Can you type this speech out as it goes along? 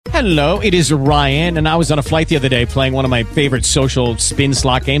Hello, it is Ryan, and I was on a flight the other day playing one of my favorite social spin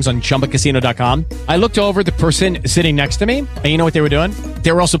slot games on ChumbaCasino.com. I looked over at the person sitting next to me, and you know what they were doing?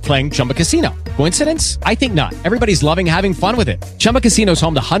 They were also playing Chumba Casino. Coincidence? I think not. Everybody's loving having fun with it. Chumba Casino is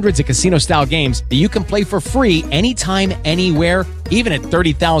home to hundreds of casino-style games that you can play for free anytime, anywhere, even at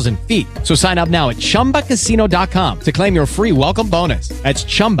 30,000 feet. So sign up now at ChumbaCasino.com to claim your free welcome bonus. That's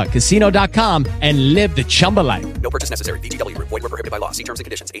ChumbaCasino.com and live the Chumba life. No purchase necessary. VGW. Void where prohibited by law. See terms and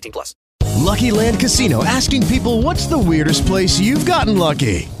conditions. 18+. Lucky Land Casino, asking people, what's the weirdest place you've gotten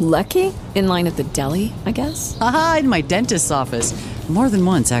lucky? Lucky? In line at the deli, I guess? Aha, in my dentist's office. More than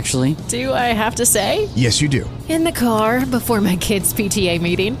once, actually. Do I have to say? Yes, you do. In the car before my kids' PTA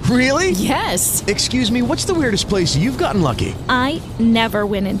meeting. Really? Yes. Excuse me, what's the weirdest place you've gotten lucky? I never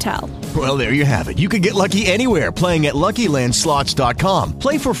win and tell. Well, there you have it. You can get lucky anywhere, playing at LuckyLandSlots.com.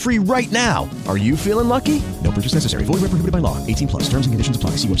 Play for free right now. Are you feeling lucky? No purchase necessary. Void where prohibited by law. 18+. Terms and conditions apply.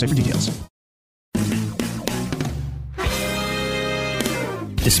 See website for details.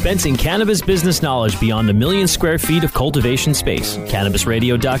 Dispensing cannabis business knowledge beyond 1 million square feet of cultivation space.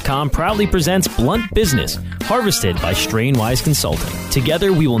 CannabisRadio.com proudly presents Blunt Business, harvested by Strainwise Consulting.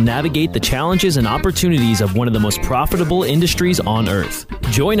 Together, we will navigate the challenges and opportunities of one of the most profitable industries on earth.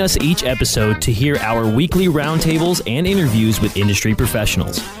 Join us each episode to hear our weekly roundtables and interviews with industry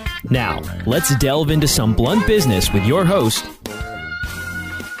professionals. Now, let's delve into some blunt business with your host.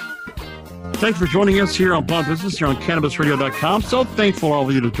 Thanks for joining us here on Blunt Business, here on CannabisRadio.com. So thankful all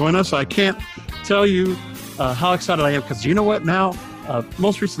of you to join us. I can't tell you how excited I am, because you know what now?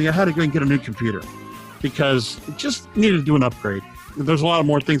 Most recently, I had to go and get a new computer because it just needed to do an upgrade. There's a lot of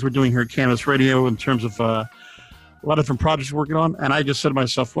more things we're doing here at Cannabis Radio in terms of a lot of different projects we're working on. And I just said to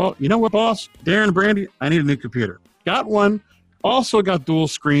myself, well, you know what, boss? Darren and Brandy, I need a new computer. Got one. Also got dual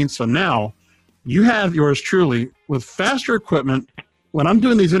screens. So now you have yours truly with faster equipment. When I'm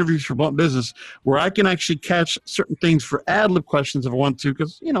doing these interviews for Blunt Business, where I can actually catch certain things for ad-lib questions if I want to,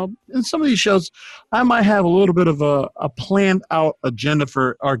 because, you know, in some of these shows, I might have a little bit of a planned-out agenda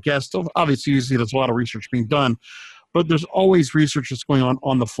for our guests. Obviously, you see there's a lot of research being done, but there's always research that's going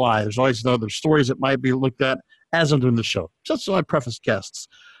on the fly. There's always other stories that might be looked at as I'm doing the show, just so I preface guests.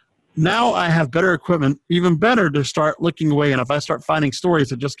 Now I have better equipment, even better to start looking away, and if I start finding stories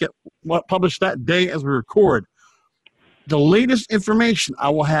that just get published that day as we record, the latest information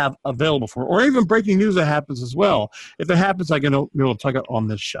I will have available for, or even breaking news that happens as well. If it happens, I can be able to talk it on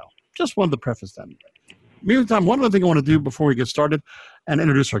this show. Just wanted to preface that. Meantime, one other thing I want to do before we get started and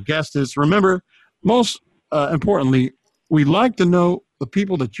introduce our guest is, remember, most importantly, we like to know the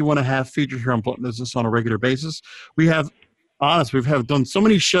people that you want to have featured here on Blunt Business on a regular basis. We've done so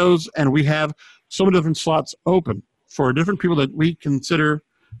many shows, and we have so many different slots open for different people that we consider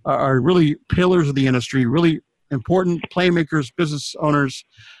are really pillars of the industry, really important playmakers, business owners,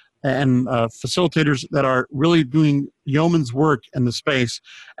 and facilitators that are really doing yeoman's work in the space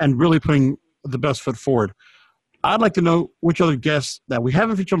and really putting the best foot forward. I'd like to know which other guests that we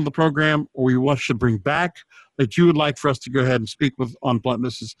haven't featured on the program or we want to bring back that you would like for us to go ahead and speak with on Blunt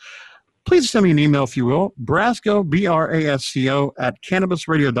Business. Please send me an email, if you will, Brasco, B-R-A-S-C-O, at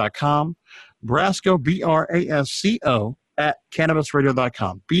CannabisRadio.com, Brasco, B-R-A-S-C-O, at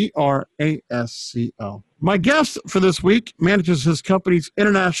CannabisRadio.com, B-R-A-S-C-O. My guest for this week manages his company's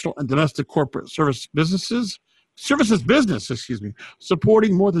international and domestic corporate services business,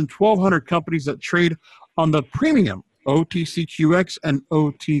 supporting more than 1,200 companies that trade on the premium OTCQX and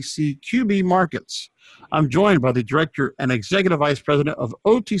OTCQB Markets. I'm joined by the Director and Executive Vice President of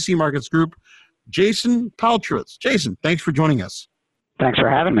OTC Markets Group, Jason Paltrowitz. Jason, thanks for joining us. Thanks for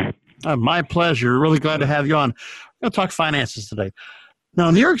having me. My pleasure. Really glad to have you on. We're going to talk finances today.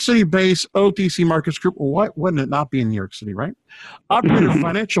 Now, New York City-based OTC Markets Group, why wouldn't it not be in New York City, right? Operated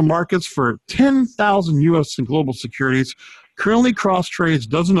financial markets for 10,000 U.S. and global securities, currently cross-trades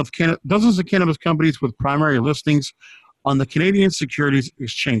dozens of cannabis companies with primary listings on the Canadian Securities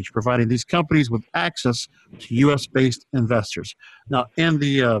Exchange, providing these companies with access to U.S.-based investors. Now, in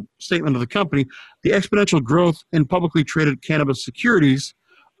the statement of the company, the exponential growth in publicly traded cannabis securities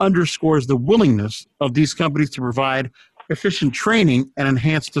underscores the willingness of these companies to provide efficient training and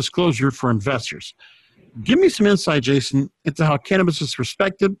enhanced disclosure for investors. Give me some insight, Jason, into how cannabis is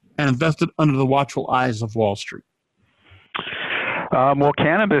respected and invested under the watchful eyes of Wall Street. Well,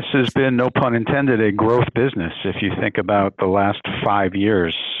 cannabis has been, no pun intended, a growth business. If you think about the last 5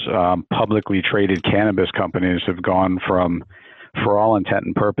 years, publicly traded cannabis companies have gone from, for all intent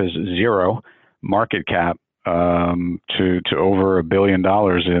and purpose, zero market cap to over $1 billion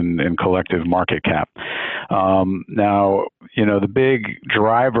in collective market cap. Now, you know, the big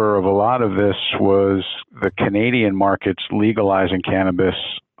driver of a lot of this was the Canadian markets legalizing cannabis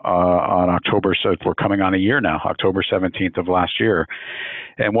on October, so we're coming on a year now, October 17th of last year.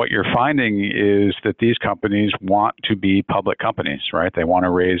 And what you're finding is that these companies want to be public companies, right? They want to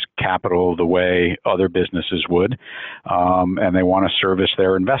raise capital the way other businesses would, and they want to service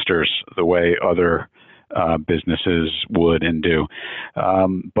their investors the way other businesses would and do.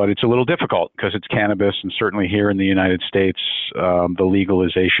 But it's a little difficult because it's cannabis, and certainly here in the United States, the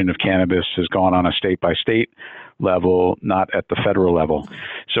legalization of cannabis has gone on a state-by-state level, not at the federal level.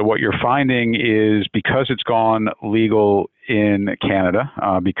 So what you're finding is because it's gone legal in Canada,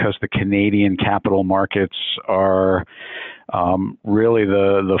 because the Canadian capital markets are really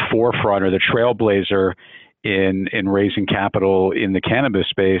the forefront or the trailblazer in raising capital in the cannabis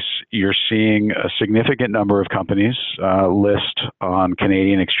space, you're seeing a significant number of companies list on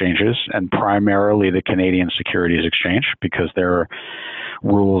Canadian exchanges, and primarily the Canadian Securities Exchange, because their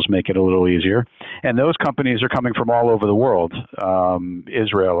rules make it a little easier. And those companies are coming from all over the world,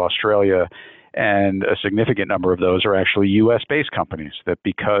 Israel, Australia, and a significant number of those are actually U.S.-based companies that,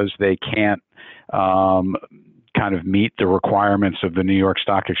 because they can't kind of meet the requirements of the New York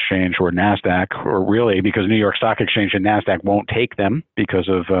Stock Exchange or NASDAQ, or really because New York Stock Exchange and NASDAQ won't take them because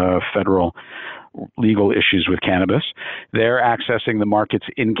of federal legal issues with cannabis. They're accessing the markets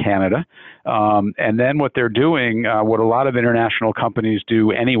in Canada. And then what they're doing, what a lot of international companies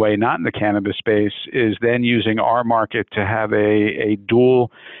do anyway, not in the cannabis space, is then using our market to have a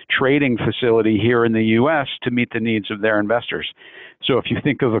dual trading facility here in the U.S. to meet the needs of their investors. So if you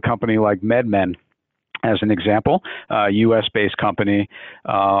think of a company like MedMen, as an example, a U.S.-based company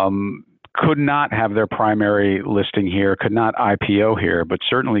could not have their primary listing here, could not IPO here, but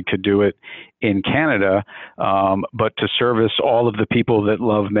certainly could do it in Canada. But to service all of the people that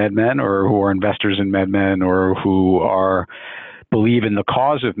love MedMen, or who are investors in MedMen, or who believe in the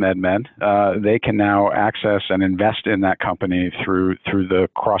cause of MedMen, they can now access and invest in that company through the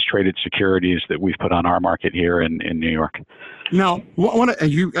cross-traded securities that we've put on our market here in New York. Now,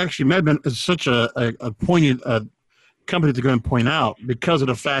 MedMen is such a poignant company to go and point out, because of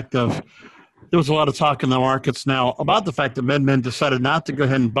the fact of there was a lot of talk in the markets now about the fact that MedMen decided not to go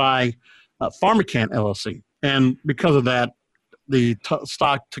ahead and buy PharmaCann LLC. And because of that, the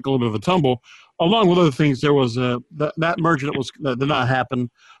stock took a little bit of a tumble. Along with other things, there was that merger that did not happen.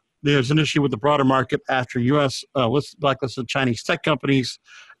 There's an issue with the broader market after U.S. blacklisted Chinese tech companies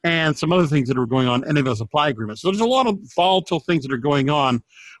and some other things that are going on, and then the supply agreements. So there's a lot of volatile things that are going on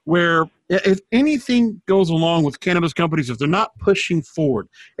where if anything goes along with cannabis companies, if they're not pushing forward,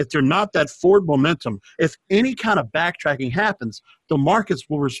 if they're not that forward momentum, if any kind of backtracking happens, the markets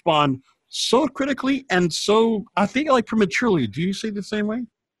will respond so critically and so, I think, like prematurely. Do you see the same way?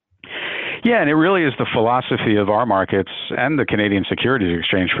 Yeah, and it really is the philosophy of our markets, and the Canadian Securities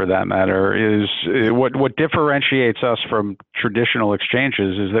Exchange for that matter, is what differentiates us from traditional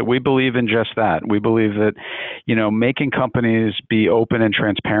exchanges is that we believe in just that. We believe that, making companies be open and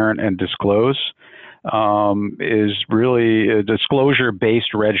transparent and disclose is really a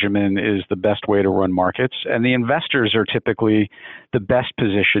disclosure-based regimen is the best way to run markets. And the investors are typically the best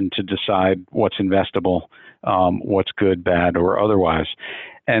position to decide what's investable, what's good, bad, or otherwise.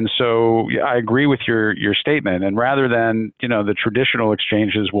 And so I agree with your statement. And rather than, the traditional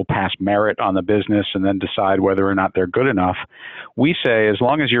exchanges will pass merit on the business and then decide whether or not they're good enough, we say as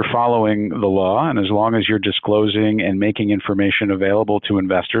long as you're following the law and as long as you're disclosing and making information available to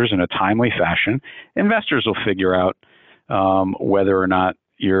investors in a timely fashion, investors will figure out whether or not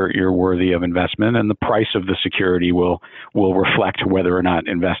you're worthy of investment, and the price of the security will reflect whether or not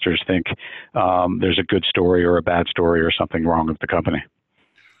investors think there's a good story or a bad story or something wrong with the company.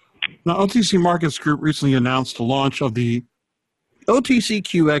 Now, OTC Markets Group recently announced the launch of the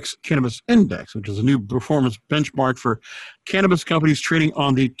OTCQX Cannabis Index, which is a new performance benchmark for cannabis companies trading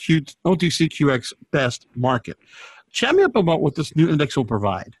on the OTCQX Best Market. Chat me up about what this new index will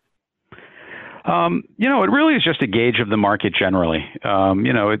provide. It really is just a gauge of the market generally.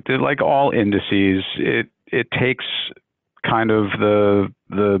 Like all indices, it takes kind of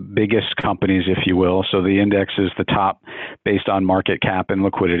the biggest companies, if you will. So the index is the top based on market cap and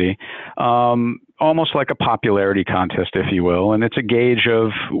liquidity, almost like a popularity contest, if you will. And it's a gauge of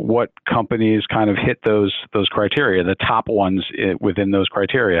what companies kind of hit those criteria, the top ones within those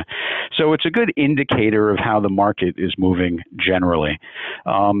criteria. So it's a good indicator of how the market is moving generally.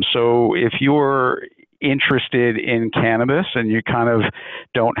 So if you're interested in cannabis and you kind of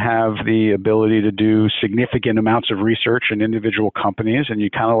don't have the ability to do significant amounts of research in individual companies and you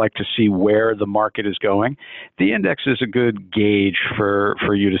kind of like to see where the market is going, the index is a good gauge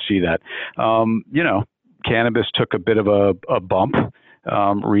for you to see that. Cannabis took a bit of a bump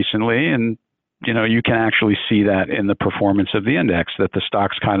recently, and you can actually see that in the performance of the index, that the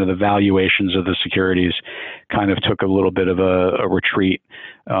stocks kind of the valuations of the securities kind of took a little bit of a retreat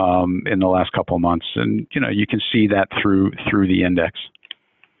in the last couple of months. And, you can see that through the index.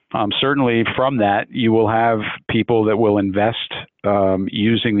 Certainly from that, you will have people that will invest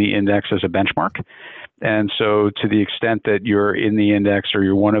using the index as a benchmark. And so to the extent that you're in the index or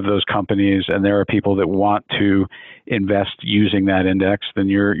you're one of those companies and there are people that want to invest using that index, then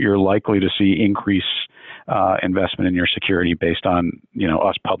you're likely to see increased investment in your security based on,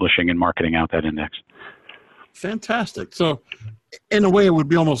 us publishing and marketing out that index. Fantastic. So in a way, it would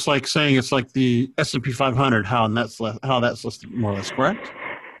be almost like saying it's like the S&P 500, how that's listed, more or less, correct?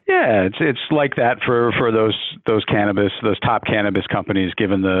 Yeah, it's like that for those top cannabis companies,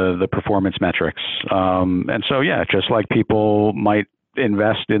 given the performance metrics. And so, yeah, just like people might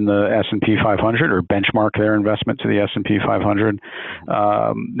invest in the S&P 500 or benchmark their investment to the S&P 500,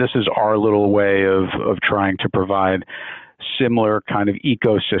 this is our little way of trying to provide similar kind of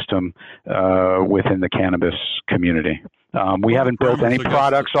ecosystem within the cannabis community. We haven't built any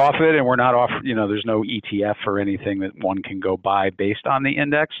products off it, and we're not off, there's no ETF or anything that one can go buy based on the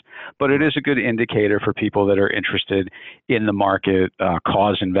index, but it is a good indicator for people that are interested in the market,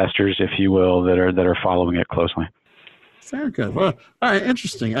 cause investors, if you will, that are following it closely. Very good. Well, all right,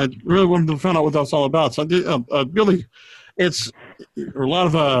 interesting. I really wanted to find out what that's all about. So really, it's a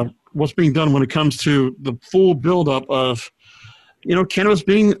lot of what's being done when it comes to the full buildup of, cannabis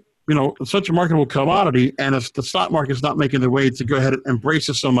being such a marketable commodity, and if the stock market is not making their way to go ahead and embrace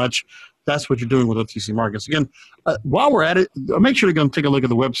it so much, that's what you're doing with OTC Markets. Again, while we're at it, make sure to go and take a look at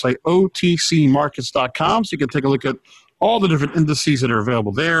the website, OTCMarkets.com, so you can take a look at all the different indices that are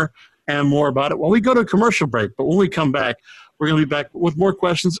available there and more about it. Well, we go to a commercial break, but when we come back, we're going to be back with more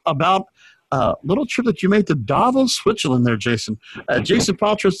questions about a little trip that you made to Davos, Switzerland there, Jason. Jason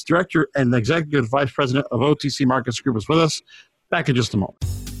Paltrowitz, Director and Executive Vice President of OTC Markets Group, is with us. Back in just a moment.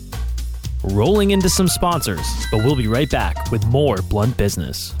 Rolling into some sponsors, but we'll be right back with more Blunt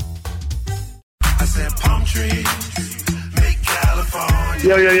Business. I said palm trees, make California.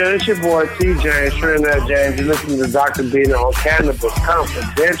 Yo, it's your boy TJ, Trinidad James. You're listening to Dr. Bina on Cannabis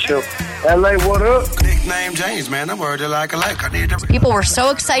Confidential. LA, what up? Nickname James, man. I'm worried like a lake. I need to... People were so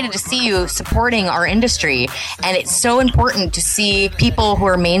excited to see you supporting our industry, and it's so important to see people who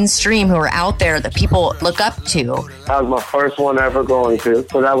are mainstream, who are out there, that people look up to. I was my first one ever going to,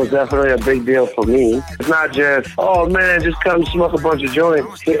 so that was definitely a big deal for me. It's not just, oh man, just come smoke a bunch of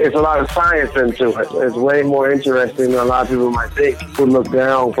joints. It's a lot of science into it. It's way more interesting than a lot of people might think who look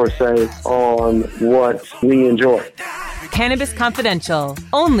down, per se, on what we enjoy. Cannabis Confidential,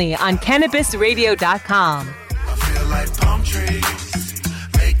 only on cannabisradio.com. I feel like palm trees,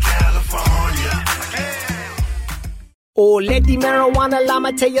 make California. Oh, let the marijuana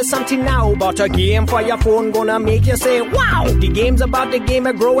llama tell you something now about a game for your phone gonna make you say, wow! The game's about the game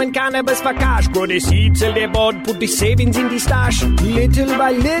of growing cannabis for cash. Grow the seed, sell the bud, put the savings in the stash. Little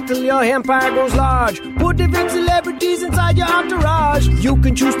by little, your empire grows large. Put the big celebrities inside your entourage. You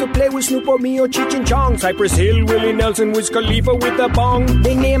can choose to play with Snoop or me or Cheech and Chong, Cypress Hill, Willie Nelson, Wiz Khalifa with a bong.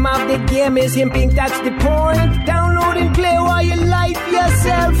 The name of the game is Hemp Inc., that's the point. Download and play while you light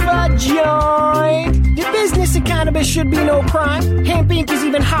yourself a joint. The business of cannabis should be no crime. Hemp Inc. is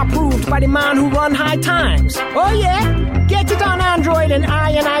even hot-proofed by the man who run High Times. Oh yeah? Get it on Android and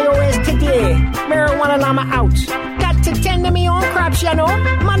iOS today. Marijuana llama out. Got to tend to me own crops, you know.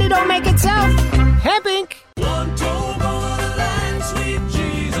 Money don't make itself. Hemp Inc. One toe over the line, sweet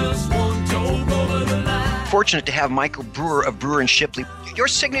Jesus. One toe over the line. Fortunate to have Michael Brewer of Brewer & Shipley. Your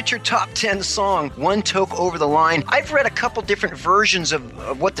signature top 10 song, One Toke Over the Line. I've read a couple different versions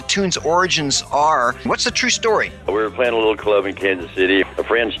of what the tune's origins are. What's the true story? We were playing a little club in Kansas City. A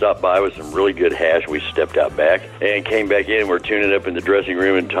friend stopped by with some really good hash. We stepped out back and came back in. We're tuning up in the dressing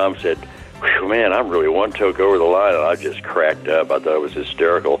room, and Tom said, man, I'm really one toke over the line. And I just cracked up. I thought it was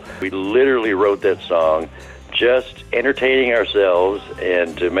hysterical. We literally wrote that song just entertaining ourselves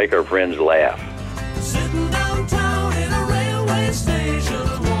and to make our friends laugh. Sitting downtown in a railway station,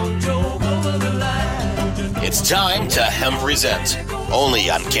 one toke over the line. It's time to Hemp Present, only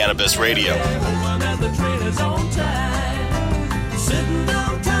on Cannabis Radio. Sitting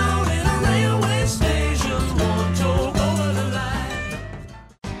downtown in a railway station, one toke over the line.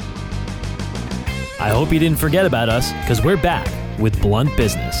 I hope you didn't forget about us, because we're back with Blunt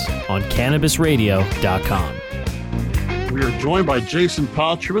Business on cannabisradio.com. We are joined by Jason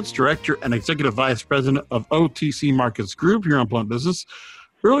Paltrowitz, Director and Executive Vice President of OTC Markets Group here on Blunt Business.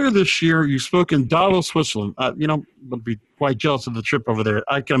 Earlier this year, you spoke in Davos, Switzerland. Would be quite jealous of the trip over there.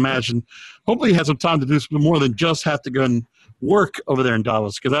 I can imagine. Hopefully you had some time to do something more than just have to go and work over there in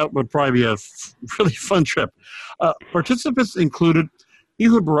Davos, because that would probably be a really fun trip. Participants included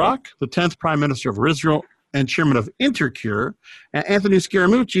Ehud Barak, the 10th Prime Minister of Israel and Chairman of Intercure, and Anthony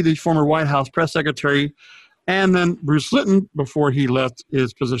Scaramucci, the former White House press secretary, and then Bruce Litton before he left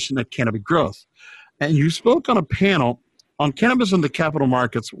his position at Cannabis Growth. And you spoke on a panel on cannabis in the capital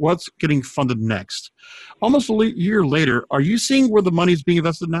markets, what's getting funded next. Almost a year later, are you seeing where the money is being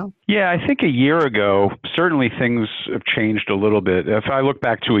invested now? Yeah, I think a year ago, certainly things have changed a little bit. If I look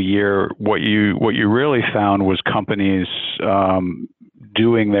back to a year, what you really found was companies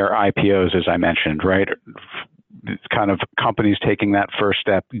doing their IPOs, as I mentioned, right? It's kind of companies taking that first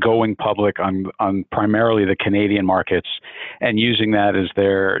step, going public on primarily the Canadian markets and using that as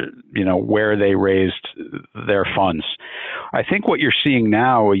their, where they raised their funds. I think what you're seeing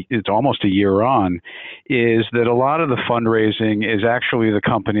now, it's almost a year on, is that a lot of the fundraising is actually the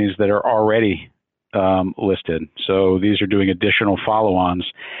companies that are already listed. So these are doing additional follow-ons,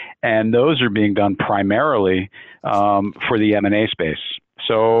 and those are being done primarily for the M&A space.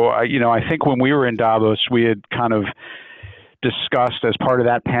 So, I think when we were in Davos, we had kind of discussed as part of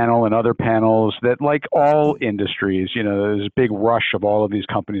that panel and other panels that, like all industries, there's a big rush of all of these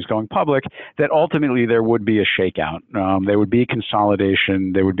companies going public, that ultimately there would be a shakeout. There would be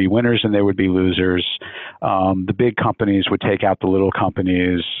consolidation, there would be winners and there would be losers. The big companies would take out the little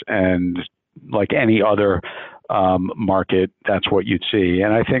companies, and like any other market, that's what you'd see.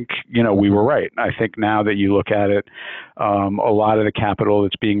 And I think, we were right. I think now that you look at it, a lot of the capital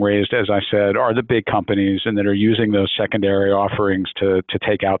that's being raised, as I said, are the big companies and that are using those secondary offerings to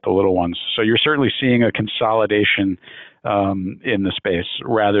take out the little ones. So you're certainly seeing a consolidation in the space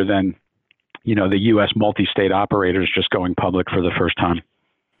rather than, the U.S. multi-state operators just going public for the first time.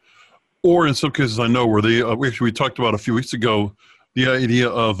 Or in some cases, I know where they, we talked about a few weeks ago, the idea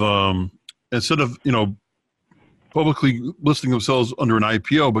of instead of, publicly listing themselves under an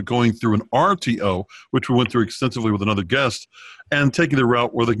IPO, but going through an RTO, which we went through extensively with another guest, and taking the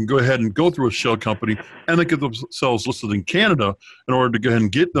route where they can go ahead and go through a shell company and they get themselves listed in Canada in order to go ahead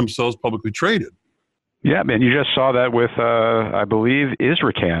and get themselves publicly traded. Yeah, man, you just saw that with, I believe,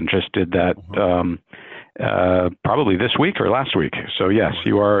 Isracan just did that probably this week or last week. So yes,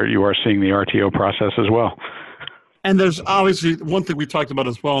 you are seeing the RTO process as well. And there's obviously one thing we talked about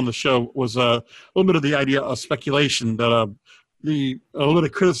as well on the show was a little bit of the idea of speculation, that a little bit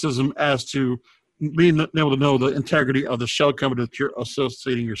of criticism as to being able to know the integrity of the shell company that you're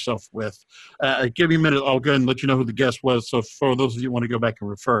associating yourself with. Give me a minute. I'll go ahead and let you know who the guest was. So for those of you who want to go back and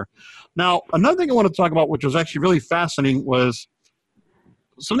refer. Now, another thing I want to talk about, which was actually really fascinating, was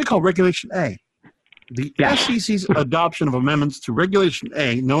something called Regulation A. The SEC's adoption of amendments to Regulation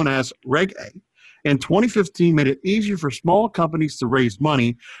A, known as Reg A, in 2015 made it easier for small companies to raise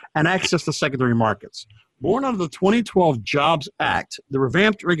money and access the secondary markets. Born out of the 2012 Jobs Act, the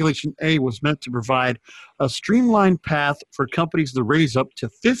revamped Regulation A was meant to provide a streamlined path for companies to raise up to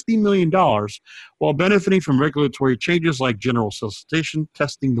 $50 million while benefiting from regulatory changes like general solicitation,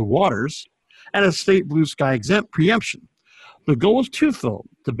 testing the waters, and a state blue sky exempt preemption. The goal is twofold: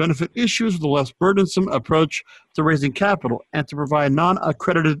 to benefit issuers with a less burdensome approach to raising capital and to provide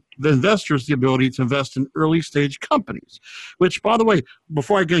non-accredited investors the ability to invest in early-stage companies, which, by the way,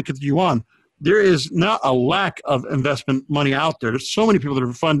 before I continue on, there is not a lack of investment money out there. There's so many people that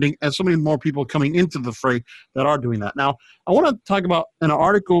are funding and so many more people coming into the fray that are doing that. Now, I want to talk about an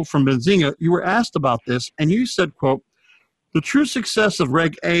article from Benzinga. You were asked about this, and you said, quote, "The true success of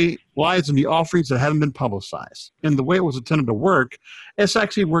Reg A lies in the offerings that haven't been publicized. And the way it was intended to work, it's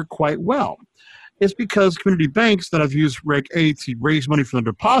actually worked quite well. It's because community banks that have used Reg A to raise money from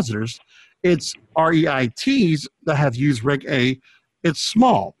their depositors, it's REITs that have used Reg A. It's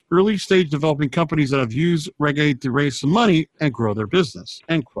small, early-stage developing companies that have used Reg A to raise some money and grow their business,"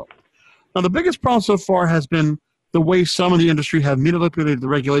 end quote. Now, the biggest problem so far has been the way some in the industry have manipulated the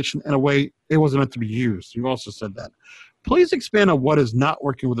regulation in a way it wasn't meant to be used. You also said that. Please expand on what is not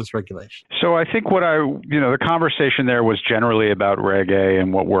working with this regulation. So I think the conversation there was generally about Reg A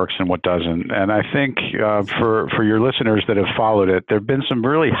and what works and what doesn't. And I think for your listeners that have followed it, there have been some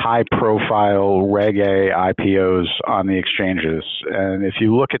really high-profile Reg A IPOs on the exchanges. And if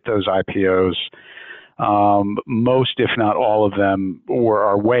you look at those IPOs, most, if not all of them,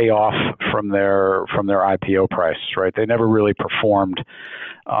 are way off from their IPO price, right? They never really performed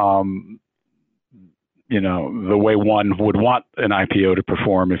the way one would want an IPO to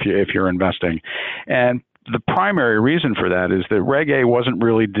perform if you're investing. And the primary reason for that is that Reg A wasn't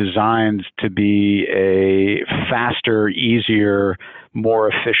really designed to be a faster, easier, more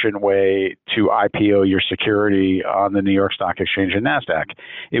efficient way to IPO your security on the New York Stock Exchange and NASDAQ.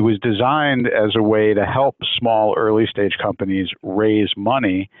 It was designed as a way to help small early stage companies raise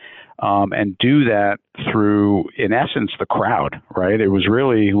money and do that through, in essence, the crowd, right? It was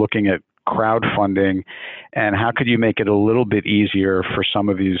really looking at crowdfunding and how could you make it a little bit easier for some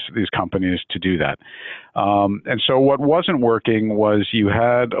of these companies to do that. And so what wasn't working was you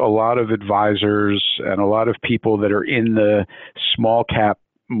had a lot of advisors and a lot of people that are in the small cap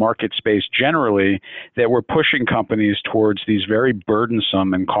market space generally that were pushing companies towards these very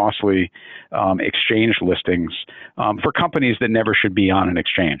burdensome and costly exchange listings for companies that never should be on an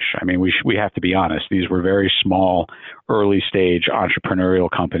exchange. I mean, we have to be honest. These were very small, early stage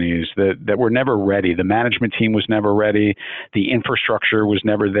entrepreneurial companies that were never ready. The management team was never ready. The infrastructure was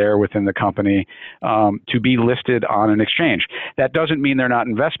never there within the company to be listed on an exchange. That doesn't mean they're not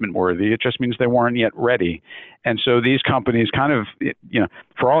investment worthy. It just means they weren't yet ready. And so these companies kind of,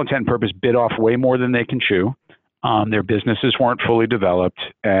 for all intent and purpose, bit off way more than they can chew. Their businesses weren't fully developed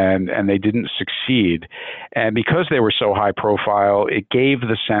and they didn't succeed. And because they were so high profile, it gave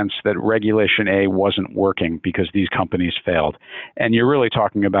the sense that Regulation A wasn't working because these companies failed. And you're really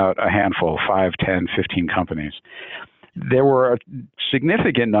talking about a handful, 5, 10, 15 companies. There were a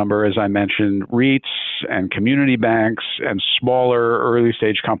significant number, as I mentioned, REITs and community banks and smaller early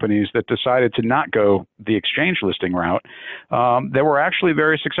stage companies that decided to not go the exchange listing route. They were actually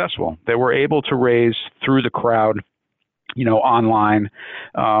very successful. They were able to raise through the crowd, online,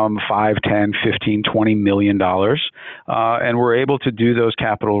 $5, 10, 15, $20 million, and were able to do those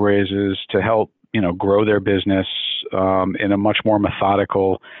capital raises to help grow their business in a much more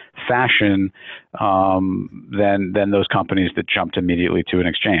methodical fashion than those companies that jumped immediately to an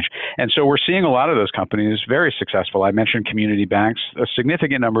exchange. And so we're seeing a lot of those companies very successful. I mentioned community banks. A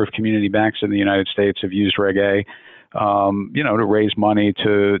significant number of community banks in the United States have used Reg A, to raise money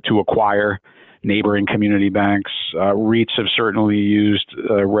to acquire neighboring community banks. REITs have certainly used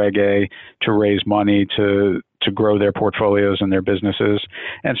Reg A to raise money to grow their portfolios and their businesses.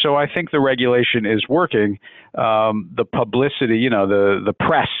 And so I think the regulation is working. The publicity, the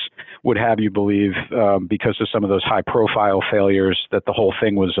press would have you believe, because of some of those high profile failures, that the whole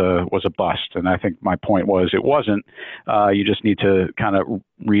thing was a bust. And I think my point was it wasn't. You just need to kind of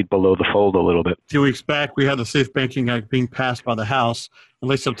read below the fold a little bit. A few weeks back, we had the Safe Banking Act being passed by the House in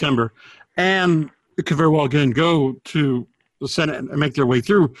late September, and it could very well again go to the Senate and make their way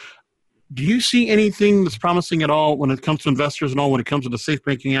through. Do you see anything that's promising at all when it comes to investors and all, when it comes to the Safe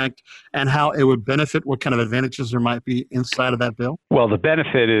Banking Act and how it would benefit, what kind of advantages there might be inside of that bill? Well, the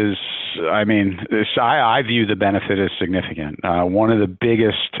benefit is, I view the benefit as significant. One of the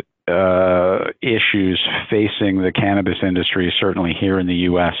biggest issues facing the cannabis industry, certainly here in the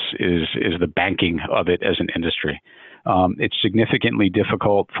U.S., is the banking of it as an industry. It's significantly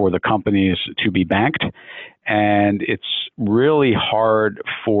difficult for the companies to be banked, and it's really hard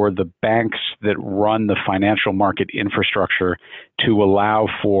for the banks that run the financial market infrastructure to allow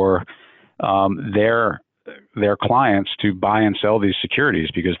for their clients to buy and sell these securities,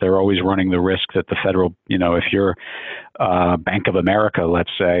 because they're always running the risk that the federal, if you're Bank of America,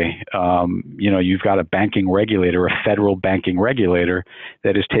 let's say, you've got a banking regulator, a federal banking regulator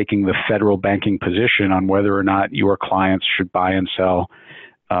that is taking the federal banking position on whether or not your clients should buy and sell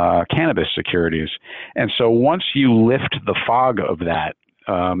cannabis securities. And so once you lift the fog of that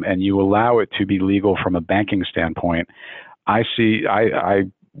and you allow it to be legal from a banking standpoint, I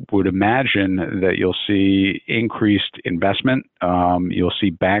would imagine that you'll see increased investment. You'll see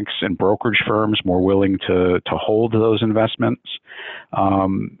banks and brokerage firms more willing to hold those investments.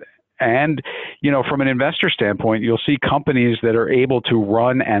 And, from an investor standpoint, you'll see companies that are able to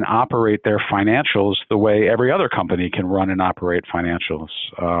run and operate their financials the way every other company can run and operate financials.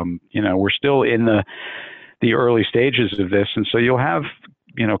 We're still in the early stages of this. And so you'll have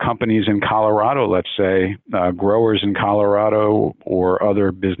companies in Colorado, let's say, growers in Colorado or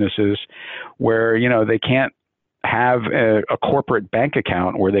other businesses where, they can't have a corporate bank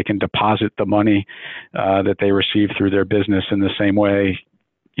account where they can deposit the money that they receive through their business in the same way,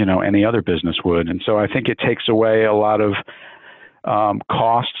 any other business would. And so I think it takes away a lot of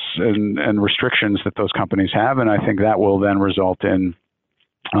costs and restrictions that those companies have. And I think that will then result in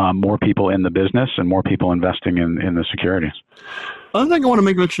more people in the business and more people investing in the securities. Another thing I want to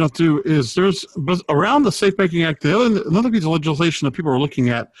make mention of, too, is there's around the Safe Banking Act, another piece of legislation that people are looking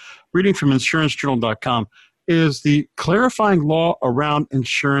at, reading from insurancejournal.com, is the clarifying law around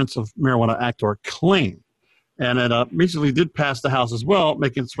Insurance of Marijuana Act, or CLAIM. And it recently did pass the House as well,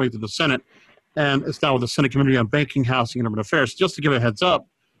 making its way to the Senate. and it's now with the Senate Committee on Banking, Housing, and Urban Affairs. Just to give a heads up,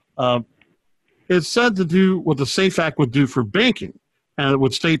 it's said to do what the SAFE Act would do for banking, and it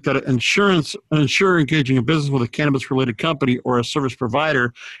would state that an insurer engaging in business with a cannabis-related company or a service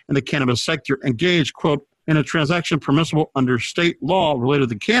provider in the cannabis sector engaged, quote, in a transaction permissible under state law related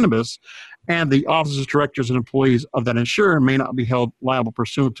to cannabis, and the officers, directors, and employees of that insurer may not be held liable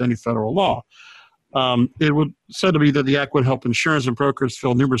pursuant to any federal law. It would said to be that the act would help insurance and brokers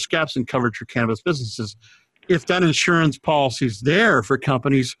fill numerous gaps in coverage for cannabis businesses. If that insurance policy is there for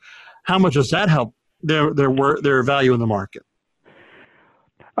companies, how much does that help their value in the market?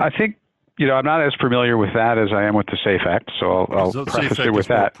 I think, I'm not as familiar with that as I am with the SAFE Act, so I'll preface it with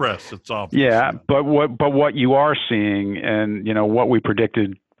that. Press, it's obvious. Yeah, but what you are seeing, and what we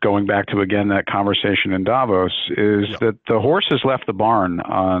predicted going back to again that conversation in Davos, is that the horse has left the barn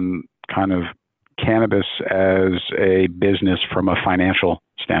on kind of cannabis as a business from a financial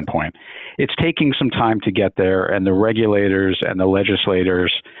standpoint. It's taking some time to get there, and the regulators and the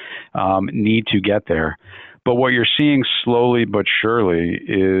legislators need to get there. But what you're seeing slowly but surely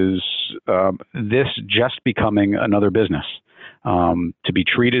is this just becoming another business, to be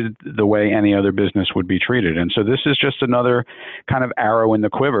treated the way any other business would be treated. And so this is just another kind of arrow in the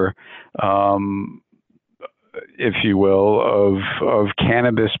quiver, if you will, of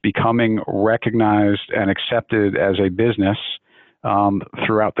cannabis becoming recognized and accepted as a business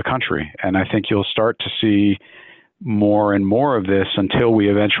throughout the country. And I think you'll start to see more and more of this until we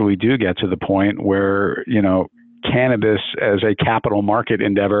eventually do get to the point where, cannabis as a capital market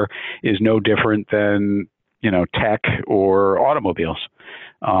endeavor is no different than, tech or automobiles.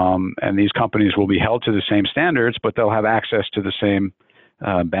 And these companies will be held to the same standards, but they'll have access to the same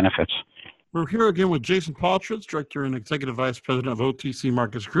benefits. We're here again with Jason Paltrowitz, Director and Executive Vice President of OTC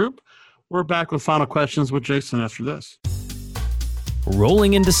Markets Group. We're back with final questions with Jason after this.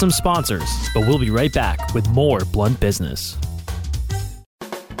 Rolling into some sponsors, but we'll be right back with more Blunt Business.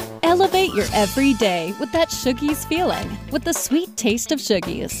 Elevate your everyday with that Shuggies feeling, with the sweet taste of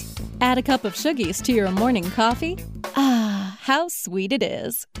Shuggies. Add a cup of Shuggies to your morning coffee. Ah, how sweet it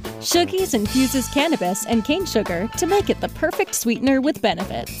is. Shuggies infuses cannabis and cane sugar to make it the perfect sweetener with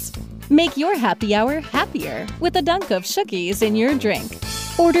benefits. Make your happy hour happier with a dunk of Shuggies in your drink.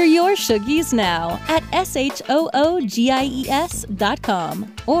 Order your Shuggies now at SHOOGIES.com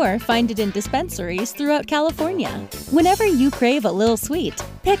or find it in dispensaries throughout California. Whenever you crave a little sweet,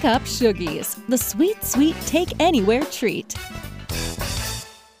 pick up Shuggies, the sweet, sweet take-anywhere treat.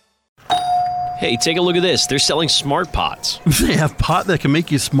 Hey, take a look at this. They're selling smart pots. They have pot that can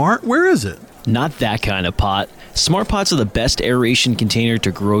make you smart? Where is it? Not that kind of pot. Smart pots are the best aeration container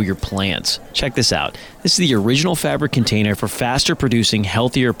to grow your plants. Check this out. This is the original fabric container for faster producing,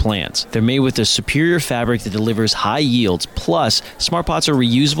 healthier plants. They're made with a superior fabric that delivers high yields. Plus, smart pots are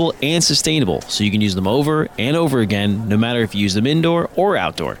reusable and sustainable, so you can use them over and over again, no matter if you use them indoor or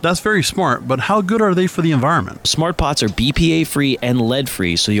outdoor. That's very smart, but how good are they for the environment? Smart pots are BPA-free and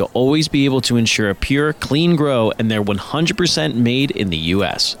lead-free, so you'll always be able to ensure a pure, clean grow, and they're 100% made in the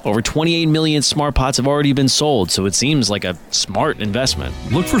U.S. Over 28 million smart pots have already been sold, so it seems like a smart investment.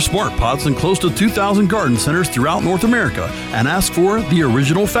 Look for smart pots in close to 2,000 garden centers throughout North America and ask for the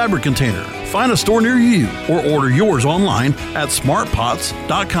original fabric container. Find a store near you or order yours online at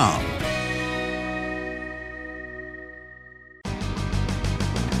smartpots.com.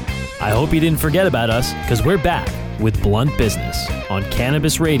 I hope you didn't forget about us, because we're back with Blunt Business on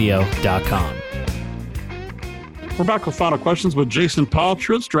cannabisradio.com. We're back with final questions with Jason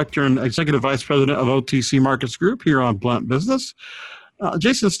Paltrowitz, Director and Executive Vice President of OTC Markets Group here on Blunt Business.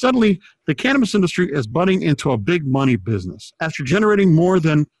 Jason, steadily, the cannabis industry is budding into a big money business. After generating more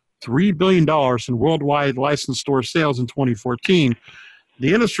than $3 billion in worldwide licensed store sales in 2014,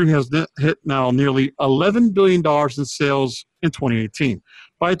 the industry has hit now nearly $11 billion in sales in 2018.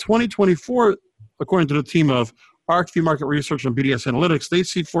 By 2024, according to the team of RFV Market Research and BDS Analytics, they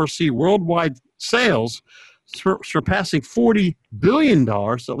foresee worldwide sales surpassing $40 billion,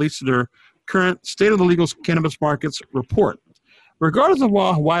 at least to their current State of the Legal Cannabis Markets report. Regardless of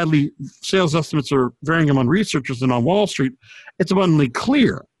how widely sales estimates are varying among researchers and on Wall Street, it's abundantly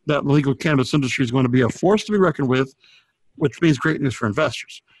clear that the legal cannabis industry is going to be a force to be reckoned with, which means great news for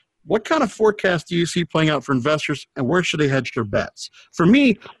investors. What kind of forecast do you see playing out for investors, and where should they hedge their bets? For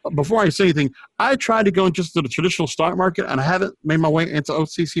me, before I say anything, I tried to go just to the traditional stock market, and I haven't made my way into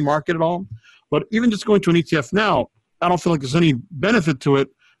OTC market at all. But even just going to an ETF now, I don't feel like there's any benefit to it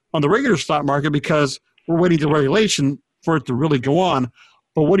on the regular stock market because we're waiting to regulation for it to really go on.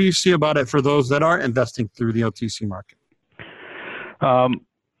 But what do you see about it for those that are investing through the OTC market?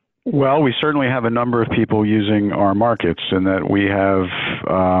 Well, we certainly have a number of people using our markets, in that we have,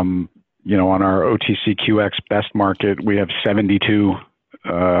 on our OTCQX Best Market, we have 72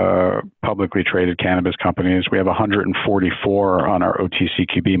 publicly traded cannabis companies. We have 144 on our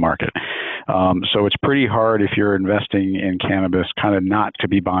OTCQB market. So it's pretty hard if you're investing in cannabis kind of not to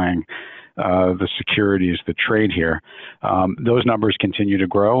be buying the securities that trade here. Those numbers continue to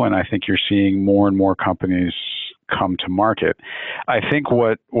grow, and I think you're seeing more and more companies come to market. I think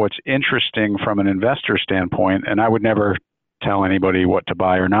what's interesting from an investor standpoint, and I would never tell anybody what to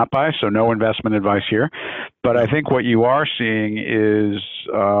buy or not buy, so no investment advice here. But I think what you are seeing is,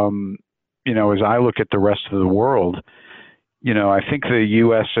 as I look at the rest of the world, I think the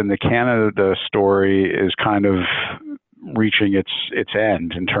U.S. and the Canada story is kind of reaching its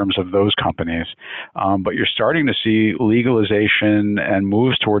end in terms of those companies. But you're starting to see legalization and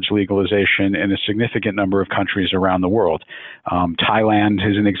moves towards legalization in a significant number of countries around the world. Thailand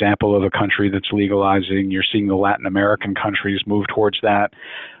is an example of a country that's legalizing. You're seeing the Latin American countries move towards that.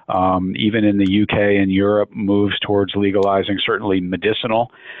 Even in the UK and Europe moves towards legalizing, certainly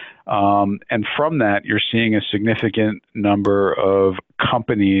medicinal. And from that, you're seeing a significant number of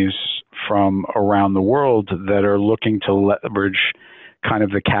companies from around the world that are looking to leverage kind of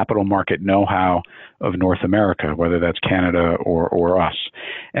the capital market know-how of North America, whether that's Canada or us.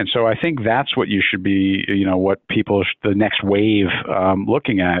 And so I think that's what you should be, what people, the next wave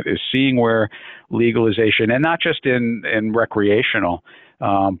looking at is seeing where legalization, and not just in recreational,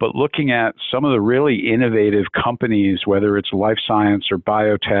 but looking at some of the really innovative companies, whether it's life science or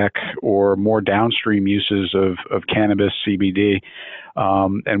biotech or more downstream uses of cannabis, CBD,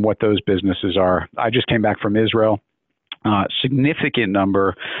 and what those businesses are. I just came back from Israel. Significant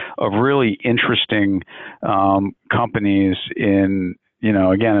number of really interesting companies in,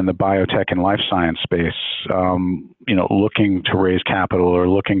 again, in the biotech and life science space, looking to raise capital or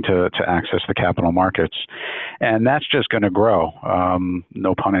looking to access the capital markets. And that's just going to grow,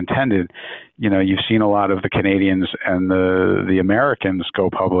 no pun intended. You've seen a lot of the Canadians and the Americans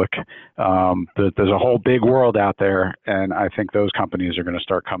go public. There's a whole big world out there, and I think those companies are going to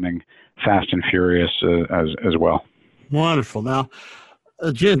start coming fast and furious as well. Wonderful. Now,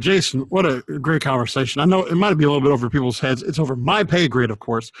 Jason, what a great conversation. I know it might be a little bit over people's heads. It's over my pay grade, of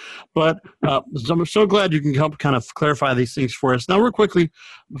course, but I'm so glad you can help kind of clarify these things for us. Now, real quickly,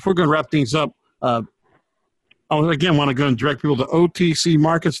 before we're going to wrap things up, I again want to go and direct people to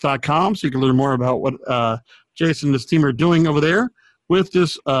OTCMarkets.com so you can learn more about what Jason and his team are doing over there with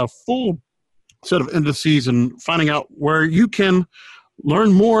this full set of indices and finding out where you can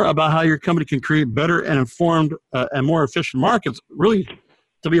learn more about how your company can create better and informed and more efficient markets, really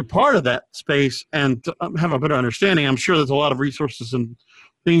to be a part of that space and to have a better understanding. I'm sure there's a lot of resources and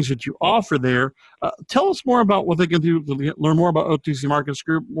things that you offer there. Tell us more about what they can do to learn more about OTC Markets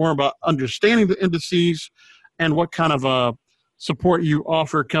Group, more about understanding the indices, and what kind of support you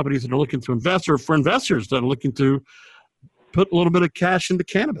offer companies that are looking to invest, or for investors that are looking to put a little bit of cash into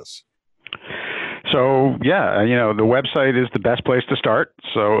cannabis. So, yeah, the website is the best place to start.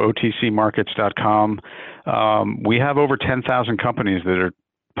 So OTCMarkets.com. We have over 10,000 companies that are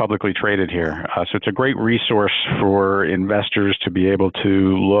publicly traded here. So it's a great resource for investors to be able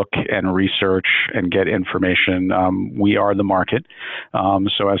to look and research and get information. We are the market.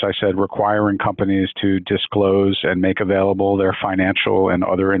 So as I said, requiring companies to disclose and make available their financial and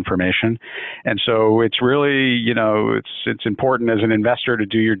other information. And so it's really, it's important as an investor to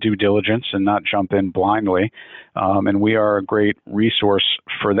do your due diligence and not jump in blindly. And we are a great resource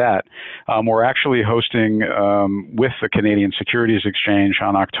for that. We're actually hosting with the Canadian Securities Exchange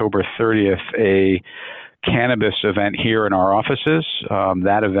on October 30th a cannabis event here in our offices.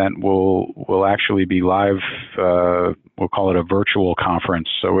 That event will actually be live. We'll call it a virtual conference.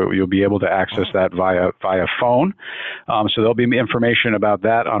 So you'll be able to access that via phone. So there'll be information about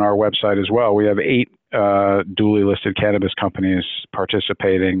that on our website as well. We have 8 duly listed cannabis companies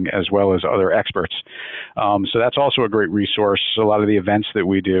participating, as well as other experts. So that's also a great resource. A lot of the events that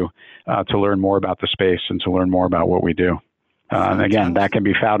we do to learn more about the space and to learn more about what we do. And again, that can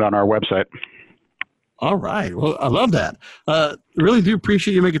be found on our website. All right. Well, I love that. Really do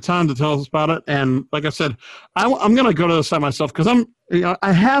appreciate you making time to tell us about it. And like I said, I'm going to go to the site myself because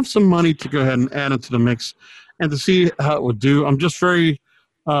I have some money to go ahead and add into the mix and to see how it would do. I'm just very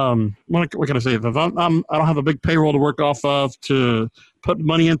what can I say? If I don't have a big payroll to work off of to put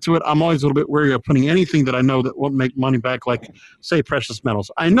money into it, I'm always a little bit wary of putting anything that I know that won't make money back, like, say, precious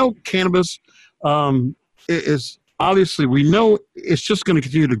metals. I know cannabis is obviously, we know it's just going to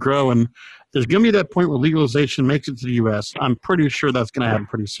continue to grow, and there's going to be that point where legalization makes it to the U.S. I'm pretty sure that's going to happen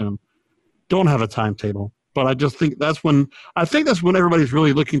pretty soon. Don't have a timetable, but I just think that's when everybody's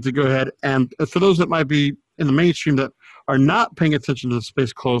really looking to go ahead. And for those that might be in the mainstream that are not paying attention to the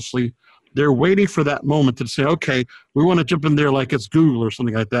space closely, They're waiting for that moment to say, okay, we want to jump in there like it's Google or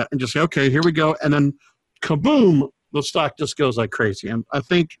something like that and just say, okay, here we go. And then kaboom, the stock just goes like crazy. And I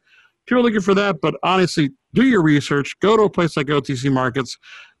think people are looking for that, but honestly, do your research, go to a place like OTC Markets,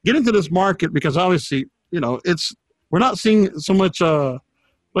 get into this market, because obviously, we're not seeing so much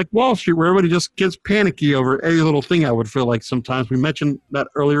like Wall Street where everybody just gets panicky over every little thing. I would feel like sometimes we mentioned that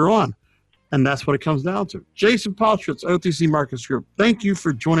earlier on. And that's what it comes down to. Jason Paltrowitz, OTC Markets Group, thank you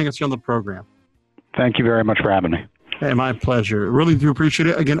for joining us here on the program. Thank you very much for having me. Hey, my pleasure. Really do appreciate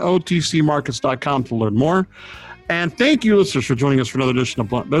it. Again, OTCMarkets.com to learn more. And thank you, listeners, for joining us for another edition of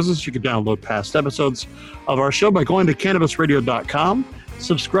Blunt Business. You can download past episodes of our show by going to cannabisradio.com.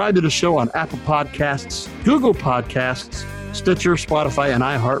 Subscribe to the show on Apple Podcasts, Google Podcasts, Stitcher, Spotify, and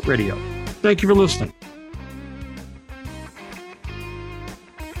iHeartRadio. Thank you for listening.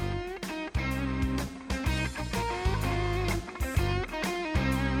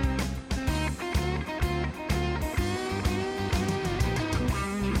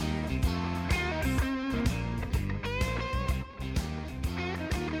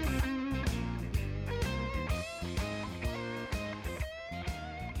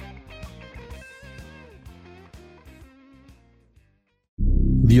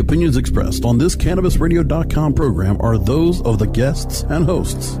 The opinions expressed on this CannabisRadio.com program are those of the guests and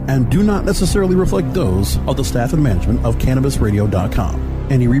hosts and do not necessarily reflect those of the staff and management of CannabisRadio.com.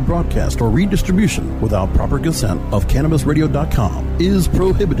 Any rebroadcast or redistribution without proper consent of CannabisRadio.com is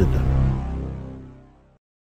prohibited.